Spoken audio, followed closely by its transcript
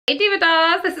Hey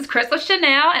Divadolls, this is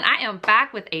CRYSTALCHANEL and I am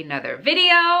back with another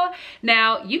video.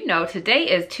 Now, you know today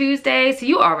is Tuesday, so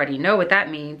you already know what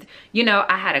that means. You know,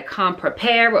 I had to come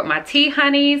prepared with my tea,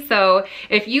 honey. So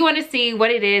if you want to see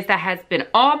what it is that has been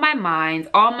on my mind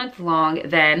all month long,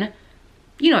 then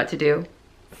you know what to do.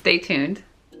 Stay tuned.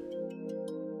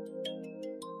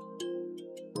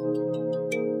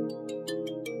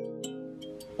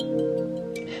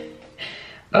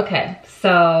 Okay,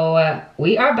 so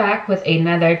we are back with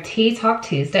another Tea Talk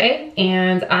Tuesday,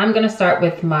 and I'm gonna start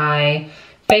with my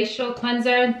facial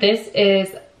cleanser. This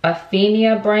is a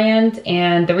FASHIONNOVA brand,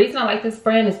 and the reason I like this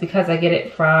brand is because I get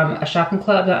it from a shopping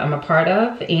club that I'm a part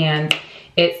of, and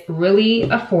it's really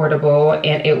affordable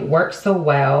and it works so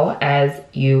well, as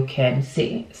you can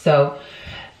see. So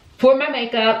for my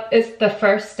makeup, it's the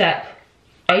first step.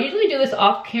 I usually do this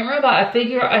off camera, but I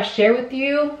figure I share with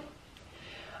you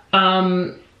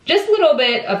just a little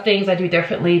bit of things I do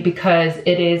differently because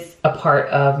it is a part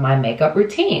of my makeup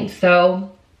routine.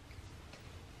 So,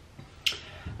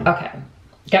 okay,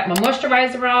 got my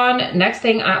moisturizer on. Next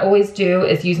thing I always do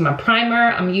is use my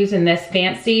primer. I'm using this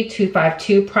fancy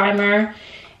 252 primer,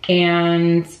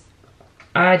 and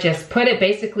I just put it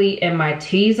basically in my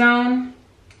T-zone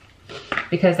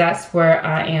because that's where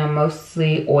I am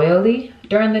mostly oily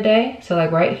during the day. So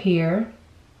like right here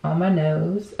on my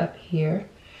nose, up here.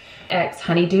 X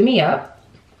Honeydew Me Up,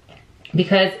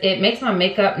 because it makes my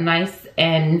makeup nice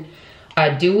and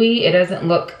dewy. It doesn't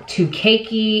look too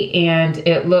cakey and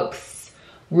it looks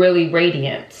really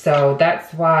radiant. So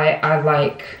that's why I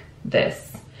like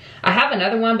this. I have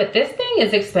another one, but this thing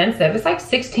is expensive. It's like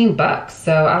 16 bucks.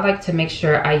 So I like to make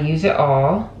sure I use it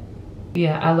all.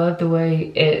 Yeah, I love the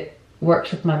way it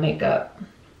works with my makeup.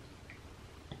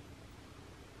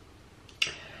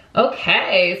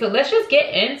 Okay, so let's just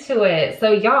get into it.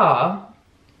 So y'all,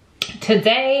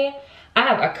 today I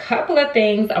have a couple of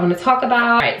things I want to talk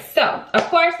about. All right, so of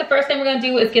course the first thing we're gonna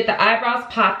do is get the eyebrows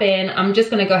popping. I'm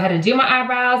just gonna go ahead and do my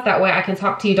eyebrows. That way I can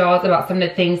talk to you dolls about some of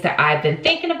the things that I've been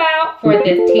thinking about for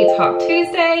this Tea Talk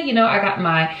Tuesday. You know, I got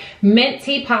my mint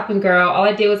tea popping, girl. All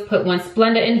I did was put one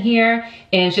Splenda in here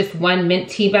and just one mint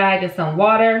tea bag and some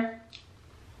water.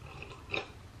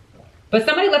 But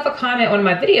somebody left a comment on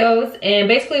my videos and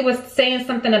basically was saying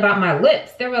something about my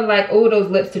lips. They were like, oh,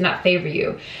 those lips do not favor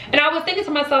you. And I was thinking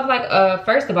to myself, like,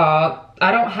 first of all,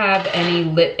 I don't have any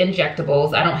lip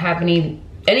injectables. I don't have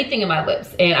anything in my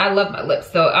lips. And I love my lips,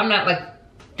 so I'm not like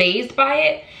fazed by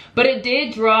it. But it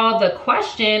did draw the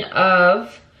question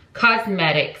of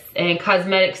cosmetics and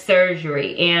cosmetic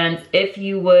surgery, and if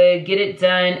you would get it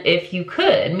done if you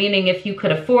could, meaning if you could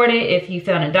afford it, if you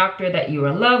found a doctor that you were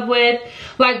in love with,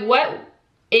 like what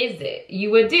is it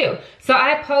you would do? So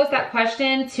I posed that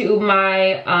question to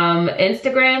my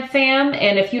Instagram fam,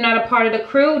 and if you're not a part of the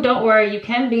crew, don't worry, you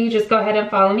can be. Just go ahead and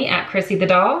follow me at Chrissy the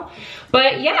Doll.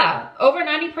 But yeah, over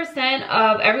 90%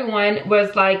 of everyone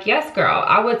was like, yes girl,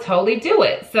 I would totally do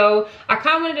it. So I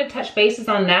kind of wanted to touch bases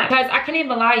on that because I can't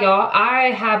even lie, y'all,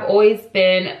 I have always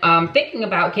been thinking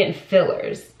about getting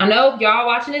fillers. I know y'all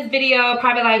watching this video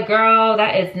probably like, girl,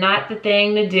 that is not the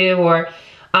thing to do, or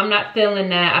I'm not feeling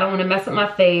that, I don't want to mess up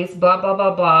my face, blah, blah,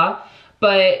 blah, blah.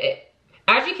 But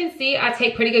as you can see, I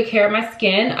take pretty good care of my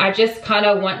skin. I just kind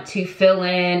of want to fill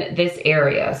in this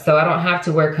area so I don't have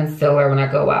to wear concealer when I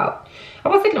go out. I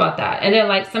was thinking about that. And then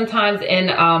like sometimes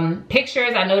in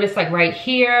pictures, I noticed like right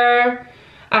here,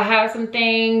 I have some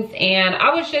things and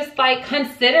I was just like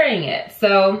considering it.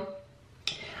 So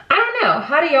I don't know,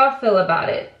 how do y'all feel about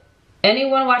it?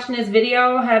 Anyone watching this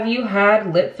video, have you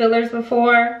had lip fillers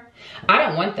before? I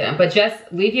don't want them, but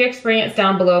just leave your experience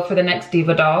down below for the next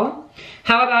Divadoll.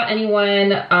 How about anyone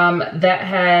that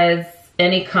has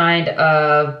any kind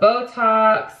of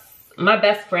Botox? My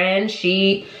best friend,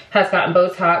 she has gotten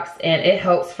Botox and it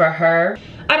helps for her.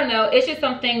 I don't know, it's just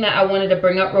something that I wanted to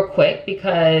bring up real quick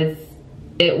because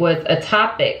it was a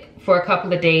topic for a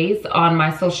couple of days on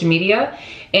my social media.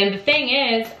 And the thing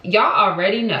is, y'all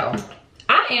already know,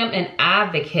 I am an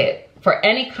advocate for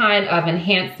any kind of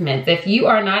enhancements. If you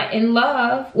are not in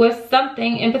love with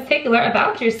something in particular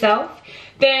about yourself,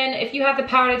 then if you have the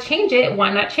power to change it,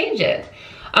 why not change it?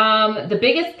 The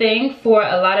biggest thing for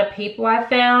a lot of people I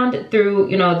found through,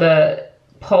 you know, the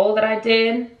poll that I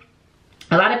did,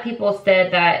 a lot of people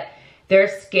said that they're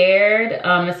scared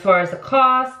as far as the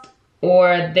cost,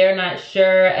 or they're not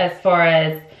sure as far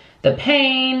as the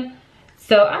pain.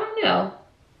 So I don't know.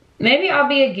 Maybe I'll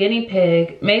be a guinea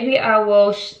pig. Maybe I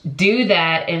will do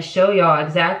that and show y'all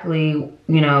exactly,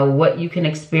 you know, what you can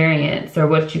experience or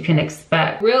what you can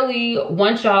expect. Really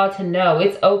want y'all to know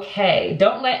it's okay.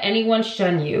 Don't let anyone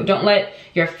shun you. Don't let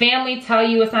your family tell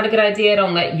you it's not a good idea.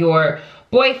 Don't let your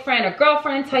boyfriend or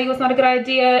girlfriend tell you it's not a good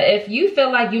idea. If you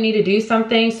feel like you need to do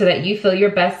something so that you feel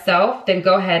your best self, then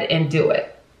go ahead and do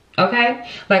it. Okay?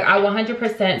 Like, I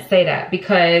 100% say that,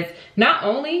 because not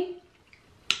only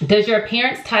does your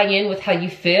appearance tie in with how you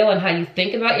feel and how you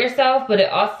think about yourself, but it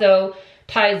also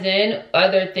ties in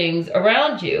other things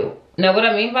around you. Now, what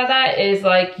I mean by that is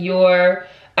like your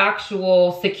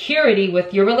actual security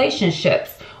with your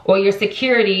relationships or your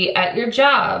security at your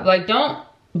job. Like, don't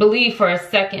believe for a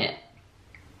second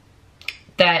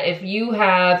that if you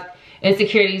have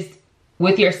insecurities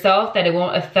with yourself, that it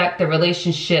won't affect the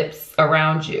relationships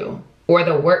around you or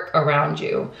the work around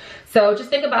you. So just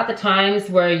think about the times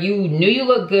where you knew you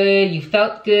looked good, you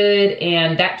felt good,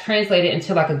 and that translated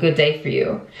into like a good day for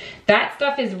you. That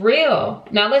stuff is real.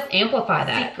 Now let's amplify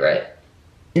that. Secret.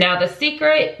 Now the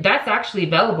secret, that's actually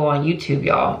available on YouTube,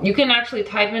 y'all. You can actually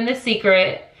type in The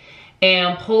Secret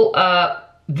and pull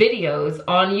up videos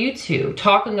on YouTube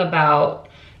talking about,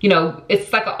 you know,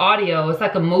 it's like an audio, it's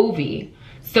like a movie.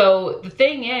 So the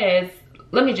thing is,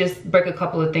 let me just break a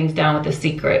couple of things down with The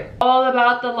Secret. All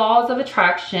about the laws of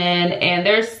attraction, and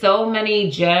there's so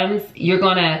many gems you're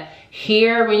gonna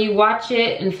hear when you watch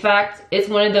it. In fact, it's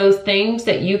one of those things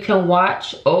that you can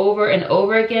watch over and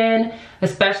over again,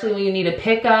 especially when you need a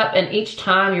pickup. And each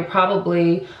time you're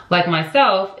probably, like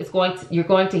myself, you're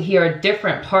going to hear a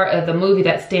different part of the movie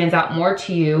that stands out more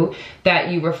to you, that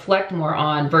you reflect more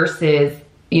on versus,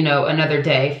 you know, another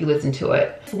day if you listen to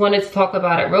it. Just wanted to talk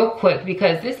about it real quick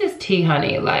because this is tea,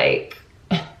 honey. Like,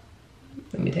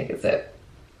 let me take a sip.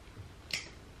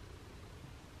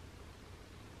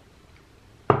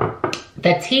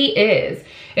 The tea is,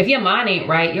 if your mind ain't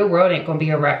right, your world ain't gonna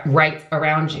be right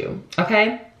around you,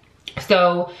 okay?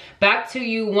 So back to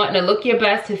you wanting to look your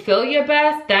best, to feel your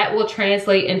best, that will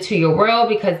translate into your world,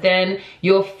 because then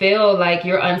you'll feel like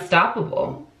you're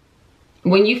unstoppable.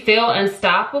 When you feel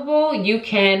unstoppable, you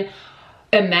can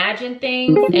imagine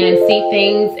things and see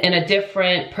things in a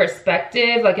different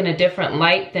perspective, like in a different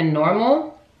light than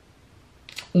normal.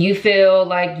 You feel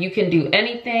like you can do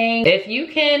anything. If you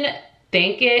can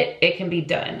think it, it can be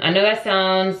done. I know that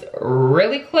sounds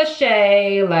really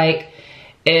cliche, like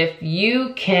if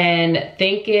you can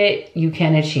think it, you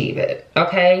can achieve it,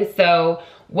 okay? So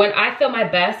when I feel my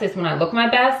best is when I look my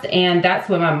best, and that's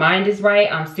when my mind is right.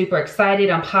 I'm super excited,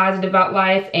 I'm positive about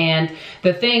life. And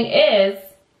the thing is,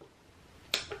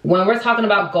 when we're talking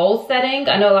about goal setting,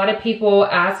 I know a lot of people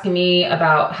ask me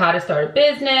about how to start a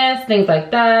business, things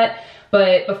like that.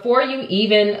 But before you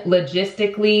even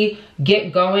logistically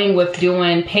get going with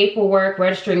doing paperwork,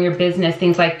 registering your business,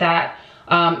 things like that,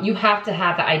 you have to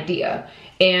have the idea.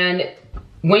 And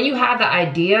when you have the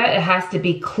idea, it has to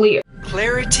be clear.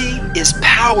 Clarity is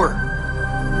power.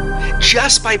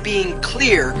 Just by being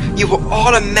clear, you will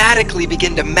automatically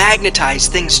begin to magnetize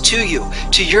things to you,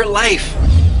 to your life.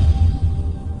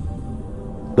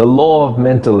 The law of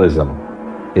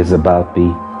mentalism is about the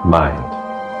mind.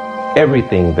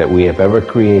 Everything that we have ever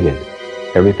created,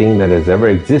 everything that has ever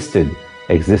existed,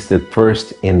 existed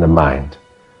first in the mind.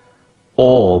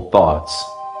 All thoughts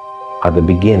are the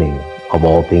beginning of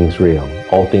all things real.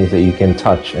 All things that you can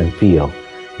touch and feel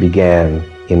began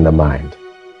in the mind.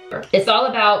 It's all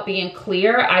about being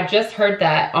clear. I just heard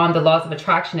that on the laws of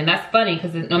attraction, and that's funny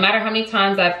because no matter how many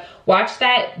times I've watched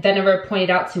that never pointed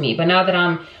out to me. But now that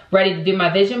I'm ready to do my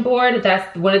vision board,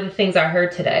 that's one of the things I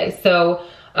heard today. So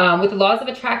with the laws of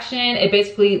attraction, it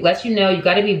basically lets you know you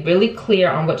got to be really clear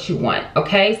on what you want,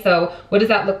 okay? So what does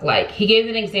that look like? He gave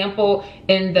an example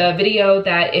in the video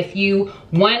that if you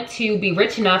want to be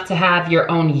rich enough to have your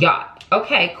own yacht,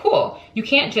 okay, cool. You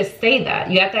can't just say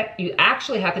that. You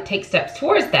actually have to take steps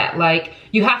towards that. Like,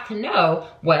 you have to know,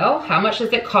 well, how much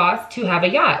does it cost to have a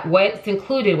yacht? What's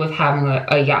included with having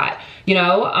a yacht? You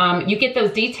know, you get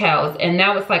those details, and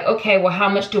now it's like, okay, well, how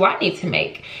much do I need to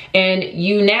make? And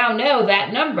you now know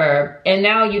that number, and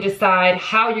now you decide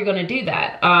how you're gonna do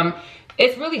that.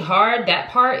 It's really hard. That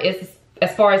part is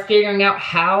as far as figuring out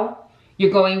how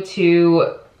you're going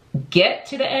to get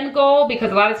to the end goal,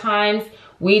 because a lot of times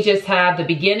we just have the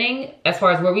beginning as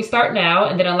far as where we start now,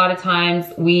 and then a lot of times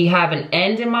we have an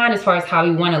end in mind as far as how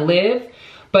we want to live.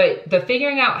 But the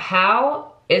figuring out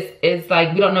how is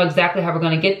like, we don't know exactly how we're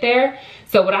going to get there.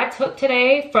 So what I took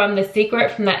today from The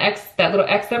Secret, from that little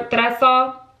excerpt that I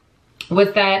saw,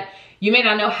 was that you may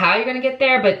not know how you're going to get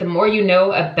there, but the more you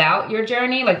know about your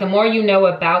journey, like the more you know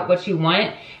about what you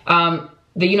want,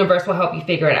 the universe will help you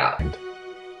figure it out.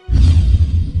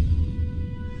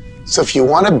 So if you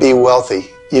want to be wealthy,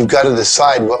 you've got to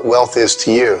decide what wealth is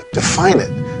to you. Define it.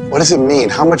 What does it mean?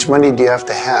 How much money do you have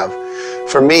to have?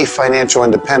 For me, financial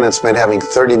independence meant having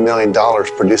 $30 million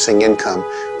producing income,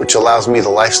 which allows me the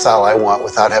lifestyle I want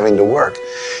without having to work.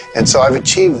 And so I've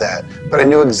achieved that, but I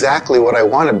knew exactly what I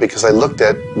wanted because I looked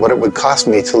at what it would cost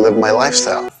me to live my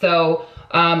lifestyle. So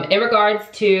in regards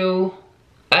to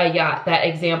a yacht, that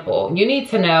example, you need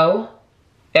to know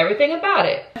everything about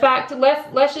it. In fact,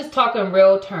 let's just talk in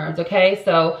real terms, okay?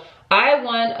 So I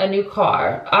want a new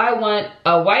car. I want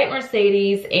a white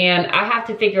Mercedes, and I have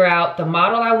to figure out the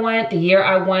model I want, the year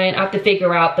I want. I have to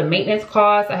figure out the maintenance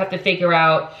costs. I have to figure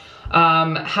out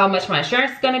how much my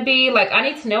insurance is gonna be. Like, I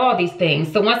need to know all these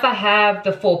things. So once I have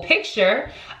the full picture,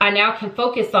 I now can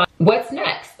focus on what's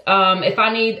next. If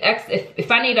I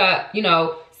need a, you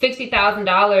know,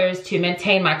 $60,000 to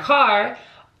maintain my car,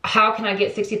 how can I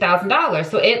get $60,000?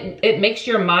 So it makes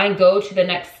your mind go to the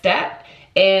next step,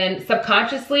 and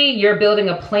subconsciously you're building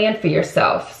a plan for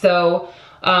yourself. So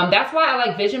that's why I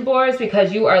like vision boards,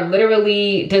 because you are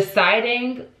literally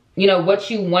deciding, you know, what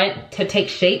you want to take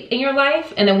shape in your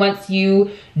life. And then once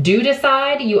you do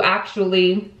decide, you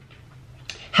actually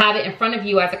have it in front of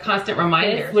you as a constant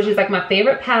reminder, which is like my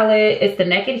favorite palette. It's the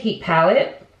Naked Heat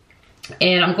palette.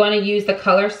 And I'm going to use the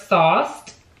color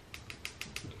Sauced.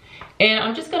 And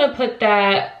I'm just going to put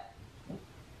that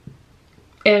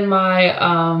in my,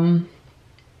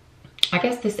 I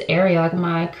guess this area, like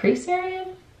my crease area.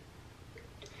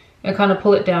 And kind of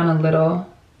pull it down a little.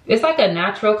 It's like a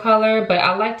natural color, but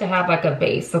I like to have like a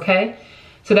base, okay?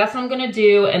 So that's what I'm gonna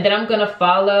do. And then I'm gonna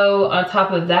follow on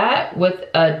top of that with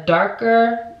a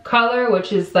darker color,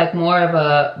 which is like more of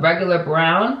a regular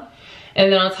brown.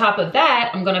 And then on top of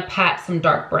that, I'm gonna pat some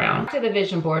dark brown. To the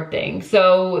vision board thing.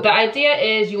 So the idea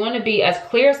is you wanna be as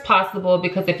clear as possible,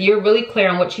 because if you're really clear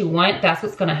on what you want, that's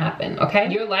what's gonna happen, okay?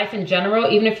 Your life in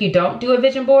general, even if you don't do a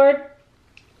vision board,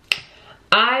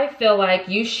 I feel like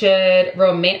you should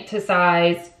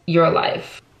romanticize your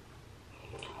life.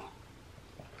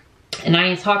 And I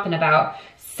ain't talking about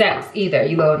sex either,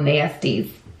 you little nasties.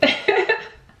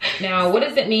 Now, what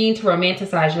does it mean to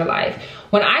romanticize your life?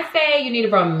 When I say you need to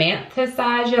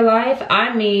romanticize your life,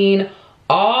 I mean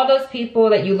all those people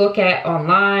that you look at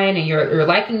online and you're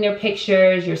liking their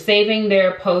pictures, you're saving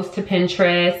their posts to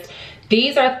Pinterest.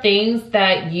 These are things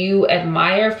that you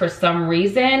admire for some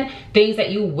reason, things that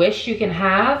you wish you can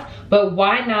have, but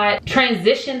why not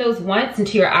transition those wants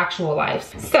into your actual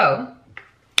life? So,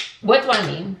 what do I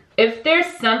mean? If there's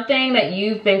something that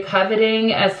you've been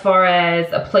coveting as far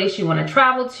as a place you want to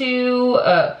travel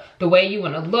to, the way you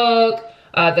want to look,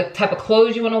 the type of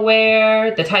clothes you want to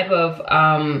wear, the type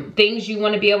of things you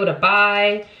want to be able to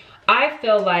buy, I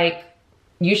feel like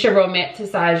you should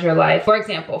romanticize your life. For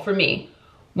example, for me,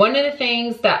 one of the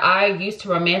things that I used to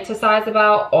romanticize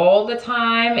about all the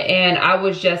time, and I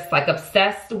was just like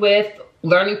obsessed with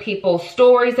learning people's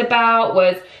stories about,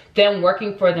 was them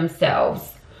working for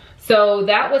themselves. So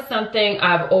that was something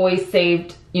I've always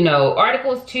saved, you know,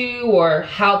 articles to, or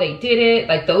how they did it,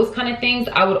 like those kind of things.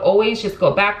 I would always just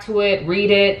go back to it,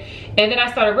 read it. And then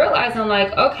I started realizing,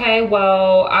 like, okay,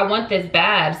 well, I want this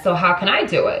bad, so how can I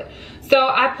do it? So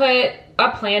I put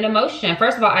a plan in motion.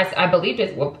 First of all, I believed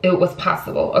it was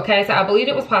possible, okay? So I believed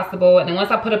it was possible, and then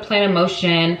once I put a plan in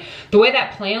motion, the way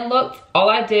that plan looked, all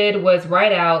I did was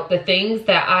write out the things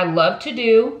that I love to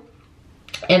do,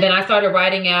 and then I started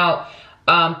writing out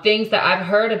things that I've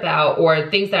heard about, or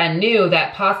things that I knew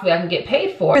that possibly I can get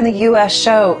paid for. In the U.S.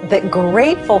 show that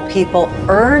grateful people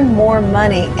earn more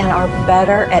money and are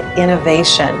better at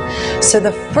innovation. So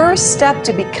the first step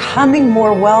to becoming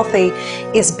more wealthy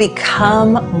is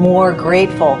become more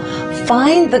grateful.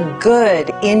 Find the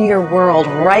good in your world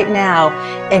right now,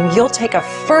 and you'll take a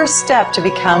first step to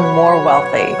become more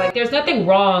wealthy. Like, there's nothing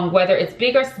wrong, whether it's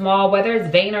big or small, whether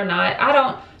it's vain or not. I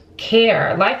don't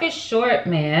care. Life is short,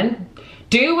 man.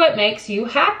 Do what makes you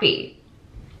happy.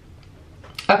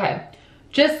 Okay,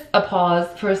 just a pause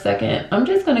for a second. I'm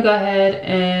just gonna go ahead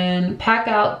and pack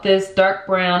out this dark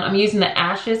brown. I'm using the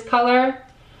Ashes color.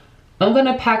 I'm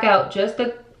gonna pack out just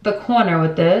the corner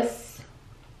with this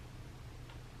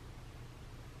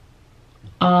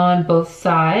on both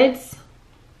sides.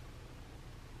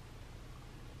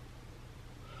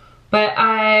 But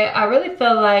I really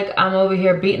feel like I'm over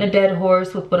here beating a dead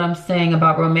horse with what I'm saying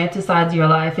about romanticize your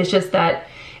life. It's just that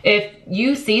if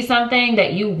you see something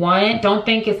that you want, don't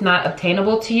think it's not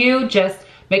obtainable to you. Just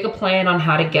make a plan on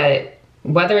how to get it,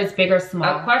 whether it's big or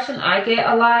small. A question I get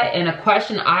a lot, and a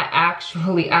question I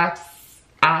actually ask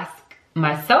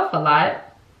myself a lot,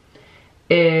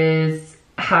 is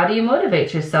how do you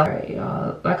motivate yourself? All right,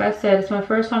 y'all. Like I said, it's my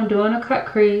first time doing a cut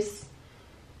crease.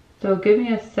 So give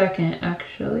me a second,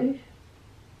 actually.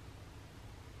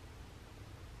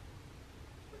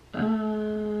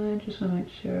 Just want to make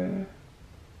sure.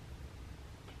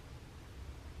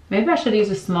 Maybe I should use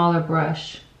a smaller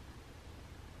brush.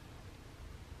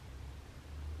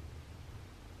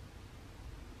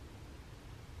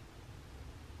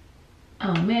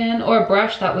 Oh man, or a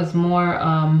brush that was more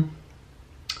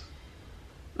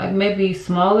like maybe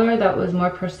smaller, that was more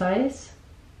precise.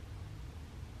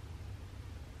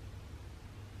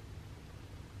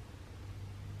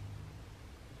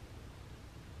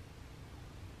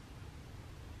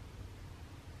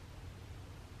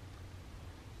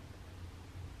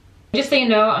 Just so you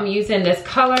know, I'm using this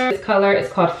color. This color is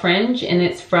called Fringe, and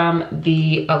it's from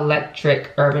the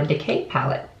Electric Urban Decay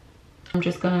palette. I'm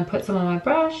just gonna put some on my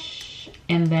brush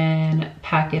and then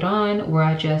pack it on where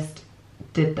I just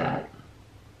did that.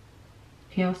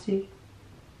 Can y'all see?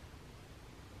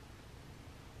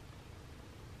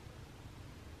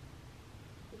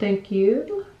 Thank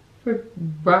you for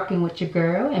rocking with your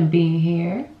girl and being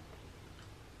here.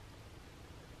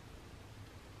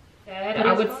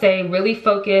 I would say really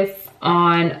focus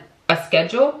on a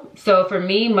schedule. So for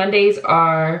me, Mondays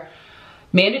are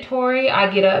mandatory.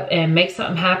 I get up and make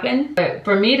something happen. But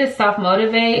for me to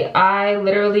self-motivate, I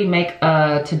literally make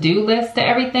a to-do list to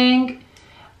everything.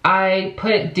 I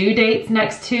put due dates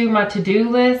next to my to-do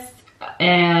list,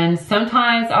 and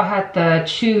sometimes I'll have to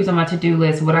choose on my to-do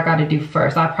list what I got to do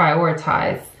first. I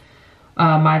prioritize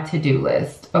my to-do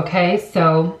list. Okay,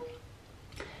 so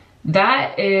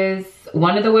that is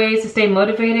one of the ways to stay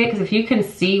motivated, because if you can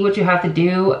see what you have to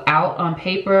do out on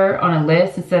paper on a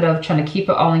list instead of trying to keep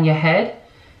it all in your head,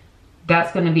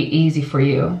 that's going to be easy for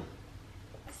you.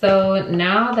 So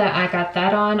now that I got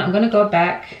that on, I'm going to go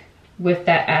back with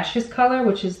that ashes color,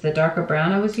 which is the darker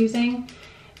brown I was using,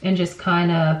 and just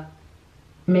kind of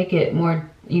make it more,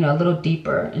 you know, a little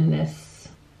deeper in this.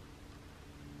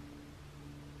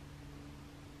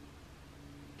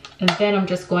 And then I'm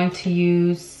just going to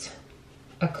use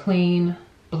a clean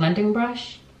blending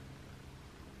brush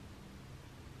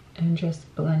and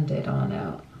just blend it on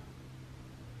out.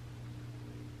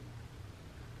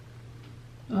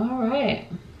 All right.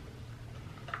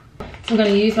 So I'm gonna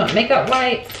use my makeup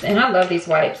wipes, and I love these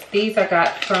wipes. These I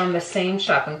got from the same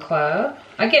shopping club.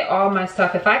 I get all my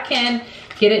stuff. If I can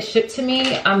get it shipped to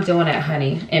me, I'm doing it,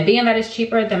 honey. And being that it's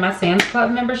cheaper than my Sam's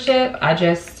Club membership, I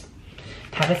just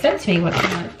have it sent to me once a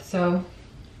month. So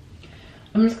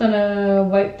I'm just gonna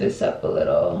wipe this up a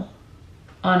little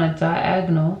on a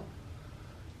diagonal.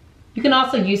 You can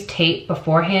also use tape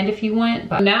beforehand if you want,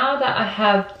 but now that I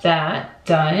have that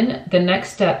done, the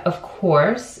next step, of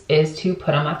course, is to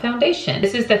put on my foundation.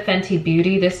 This is the Fenty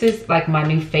Beauty. This is like my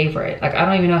new favorite. Like, I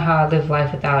don't even know how I live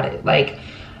life without it. Like,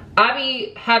 I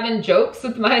be having jokes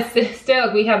with my sister.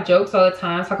 Like, we have jokes all the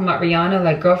time talking about Rihanna,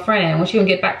 like, girlfriend, when she gonna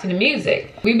get back to the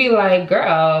music? We be like,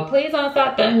 girl, please don't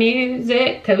stop the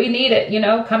music, cause we need it, you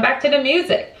know, come back to the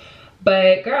music.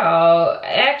 But girl,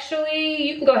 actually,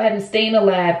 you can go ahead and stay in the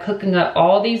lab cooking up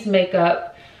all these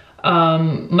makeup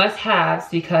must-haves,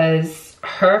 because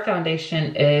her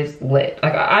foundation is lit.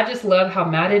 Like, I just love how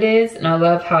matte it is, and I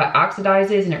love how it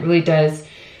oxidizes, and it really does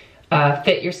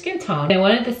fit your skin tone. And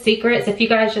one of the secrets, if you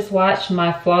guys just watched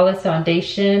my flawless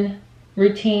foundation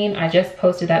routine, I just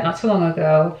posted that not too long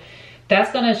ago.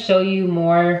 That's gonna show you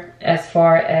more as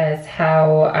far as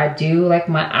how I do like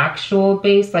my actual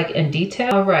base, like in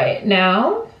detail. All right,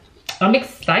 now I'm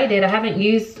excited. I haven't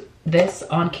used this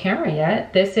on camera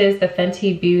yet. This is the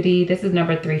Fenty Beauty. This is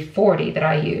number 340 that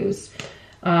I use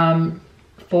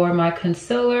for my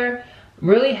concealer.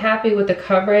 Really happy with the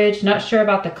coverage. Not sure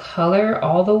about the color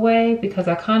all the way, because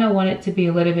I kind of want it to be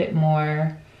a little bit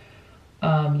more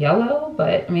yellow,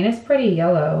 but I mean, it's pretty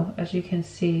yellow, as you can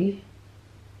see,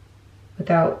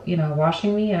 without, you know,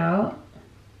 washing me out.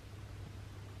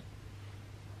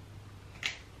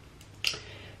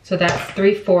 So that's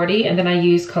 340, and then I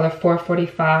use color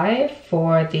 445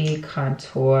 for the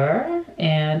contour,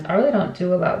 and I really don't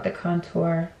do a lot with the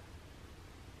contour.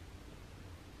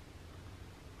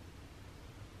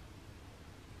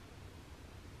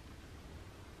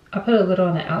 I put a little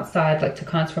on the outside, like to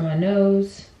contour my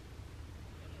nose.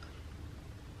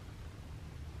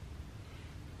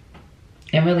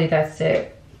 And really that's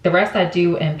it. The rest I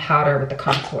do in powder with the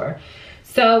contour.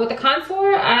 So with the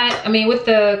contour, I mean with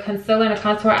the concealer and the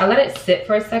contour, I let it sit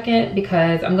for a second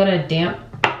because I'm gonna damp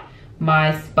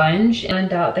my sponge and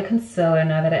blend out the concealer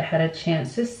now that it had a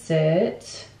chance to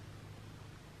sit.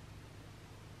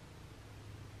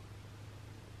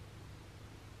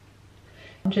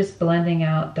 I'm just blending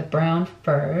out the brown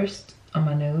first on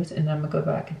my nose, and then I'm gonna go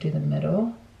back and do the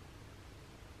middle.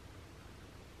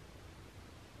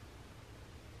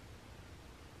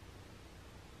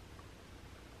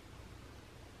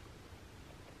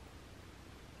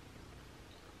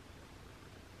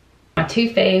 My two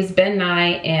faves, Ben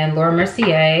Nye and Laura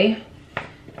Mercier.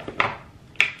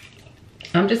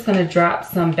 I'm just gonna drop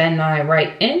some Ben Nye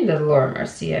right into Laura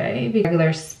Mercier.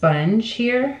 Regular sponge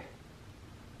here.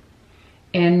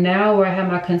 And now where I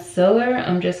have my concealer,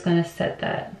 I'm just gonna set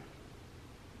that.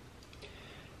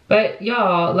 But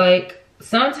y'all, like,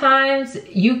 sometimes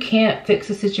you can't fix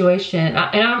a situation.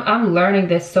 I'm learning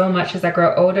this so much as I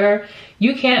grow older.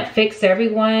 You can't fix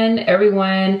everyone.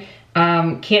 Everyone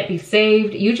can't be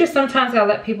saved. You just sometimes gotta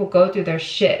let people go through their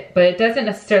shit. But it doesn't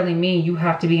necessarily mean you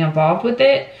have to be involved with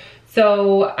it.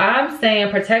 So I'm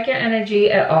saying protect your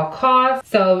energy at all costs.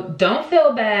 So don't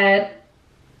feel bad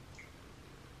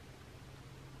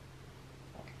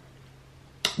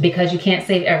because you can't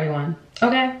save everyone,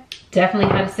 okay? Definitely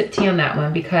had to sip tea on that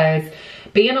one, because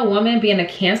being a woman, being a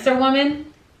Cancer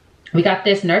woman, we got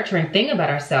this nurturing thing about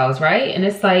ourselves, right? And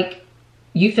it's like,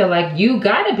 you feel like you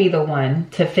gotta be the one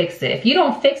to fix it. If you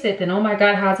don't fix it, then oh my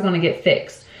God, how's it gonna get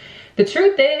fixed? The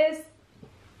truth is,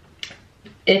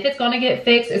 if it's gonna get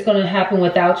fixed, it's gonna happen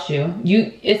without you. I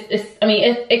mean,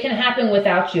 it can happen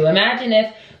without you. Imagine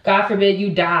if, God forbid,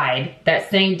 you died that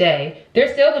same day.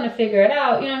 They're still gonna figure it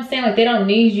out. You know what I'm saying? Like, they don't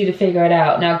need you to figure it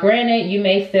out. Now, granted, you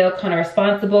may feel kind of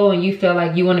responsible and you feel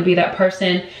like you wanna be that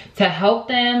person to help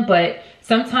them, but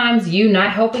sometimes you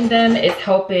not helping them is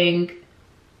helping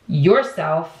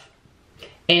yourself.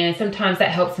 And sometimes that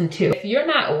helps them too. If you're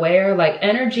not aware, like,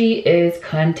 energy is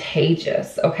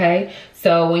contagious, okay?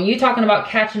 So when you're talking about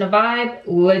catching a vibe,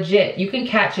 legit, you can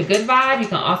catch a good vibe. You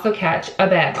can also catch a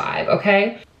bad vibe,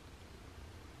 okay?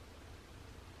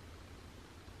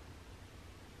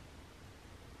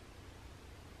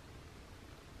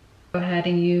 Go ahead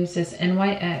and use this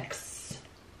NYX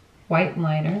white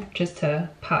liner just to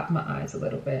pop my eyes a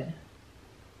little bit.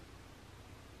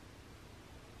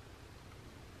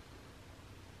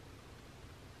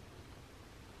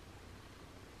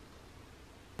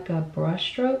 A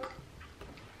brush stroke.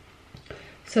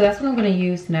 So that's what I'm going to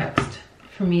use next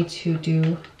for me to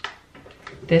do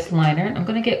this liner. I'm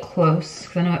going to get close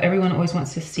because I know everyone always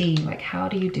wants to see, like, how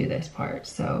do you do this part?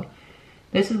 So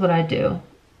this is what I do.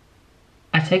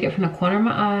 I take it from the corner of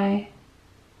my eye.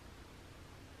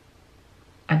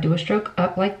 I do a stroke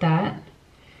up like that.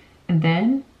 And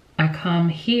then I come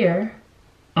here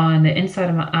on the inside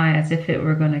of my eye as if it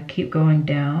were going to keep going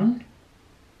down.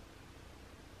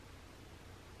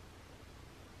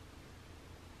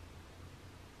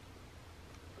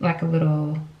 Like a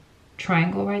little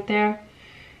triangle right there.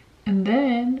 And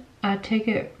then I take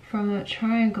it from that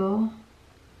triangle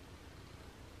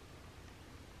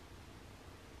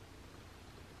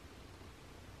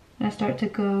and I start to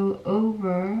go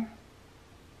over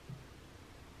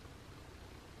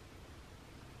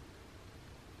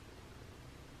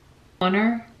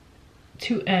corner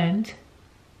to end.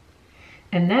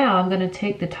 And now I'm gonna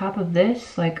take the top of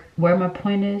this, like where my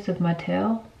point is of my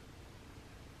tail,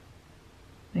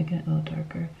 making it a little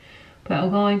darker. But I'm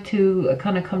going to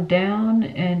kind of come down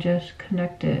and just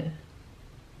connect it.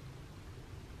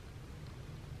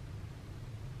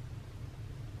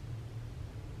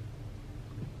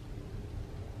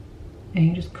 And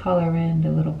you just color in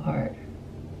the little part.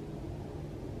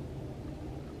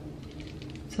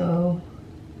 So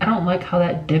I don't like how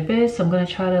that dip is, so I'm gonna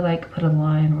try to like put a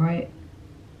line right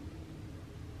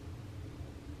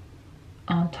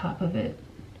on top of it.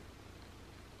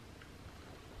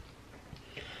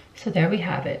 So there we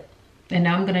have it. And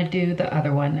now I'm gonna do the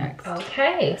other one next.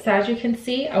 Okay, so as you can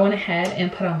see, I went ahead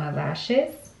and put on my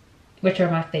lashes, which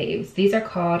are my faves. These are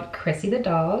called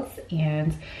Divadoll,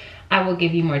 and I will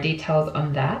give you more details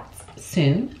on that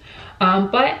soon.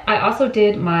 But I also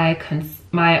did my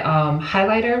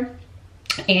highlighter,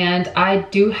 and I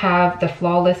do have the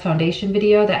Flawless Foundation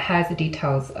video that has the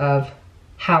details of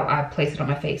how I place it on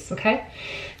my face, okay?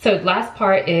 So last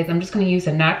part is I'm just gonna use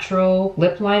a natural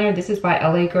lip liner. This is by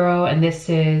LA Girl, and this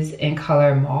is in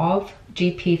color Mauve,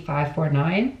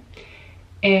 GP549.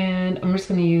 And I'm just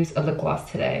gonna use a lip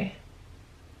gloss today.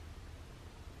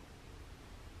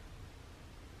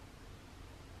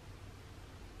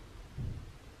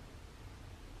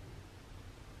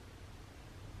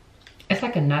 It's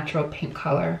like a natural pink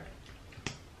color.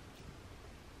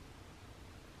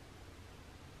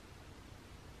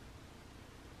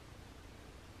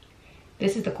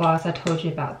 This is the gloss I told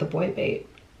you about, the Boy Bait.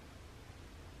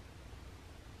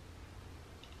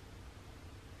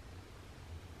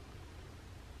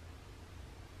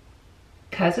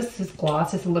 Because this is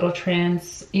gloss, it's a little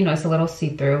it's a little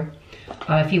see-through.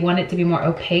 If you want it to be more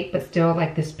opaque but still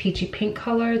like this peachy pink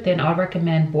color, then I'll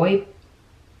recommend Boy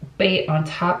Bait on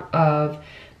top of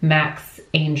MAC's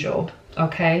Angel.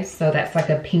 Okay, so that's like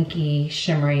a pinky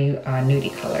shimmery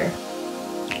nudie color.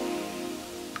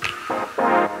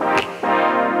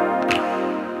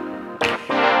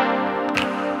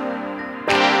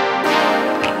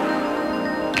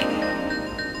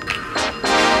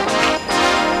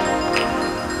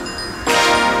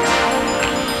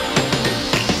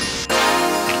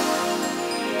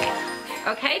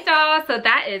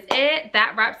 is it.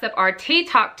 That wraps up our Tea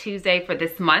Talk Tuesday for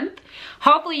this month.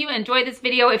 Hopefully you enjoyed this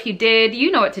video. If you did,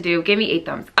 you know what to do. Give me a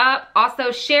thumbs up.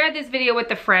 Also, share this video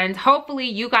with a friend. Hopefully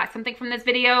you got something from this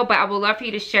video, but I would love for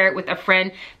you to share it with a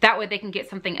friend. That way they can get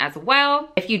something as well.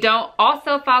 If you don't,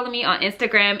 also follow me on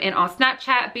Instagram and on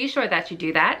Snapchat. Be sure that you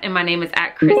do that. And my name is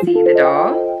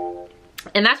 @ChryssyTheDoll.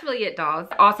 And that's really it, dolls.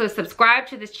 Also, subscribe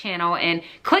to this channel and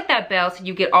click that bell so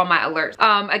you get all my alerts.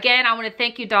 Again, I want to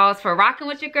thank you, dolls, for rocking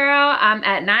with your girl. I'm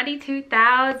at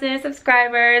 92,000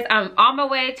 subscribers. I'm on my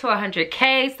way to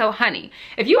 100K. So, honey,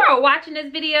 if you are watching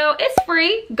this video, it's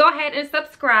free. Go ahead and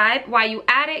subscribe. While you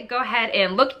at it, go ahead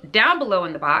and look down below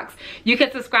in the box. You can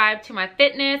subscribe to my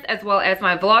fitness as well as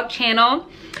my vlog channel.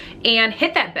 And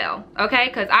hit that bell, okay?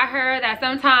 Because I heard that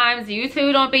sometimes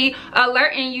YouTube don't be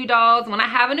alerting you, dolls, when I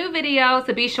have a new video.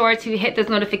 So be sure to hit those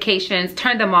notifications,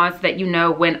 turn them on so that you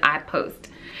know when I post.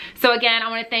 So again,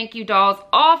 I want to thank you, dolls,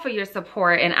 all for your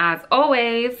support. And as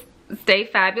always, stay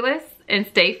fabulous and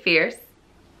stay fierce.